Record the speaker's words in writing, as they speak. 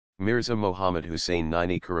Mirza Mohammad Hussein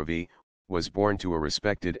Naini Karavi, was born to a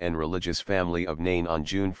respected and religious family of Nain on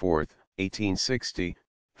June 4, 1860,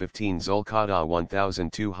 15 Zulqa'dah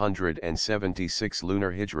 1276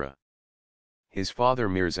 Lunar Hijra. His father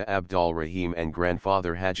Mirza Abdul Rahim and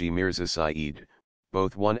grandfather Haji Mirza Saeed,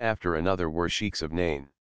 both one after another were sheikhs of Nain.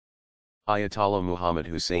 Ayatollah Muhammad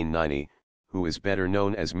Hussein Naini, who is better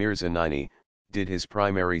known as Mirza Naini, did his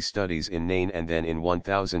primary studies in Nain and then in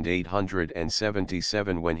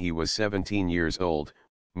 1877 when he was 17 years old,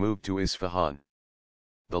 moved to Isfahan.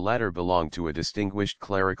 The latter belonged to a distinguished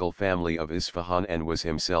clerical family of Isfahan and was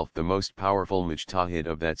himself the most powerful mujtahid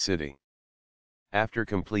of that city. After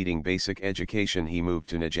completing basic education he moved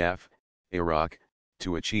to Najaf, Iraq,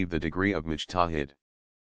 to achieve the degree of mujtahid.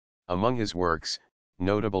 Among his works,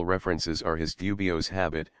 notable references are his dubious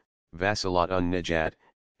habit, Vasalat un-Najat,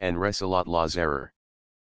 and Resalat la-Zarar.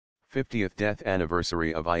 50th death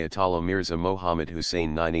anniversary of Ayatollah Mirza Mohammad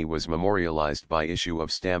Hussein Naini was memorialized by issue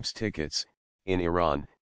of stamps tickets, in Iran,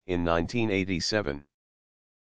 in 1987.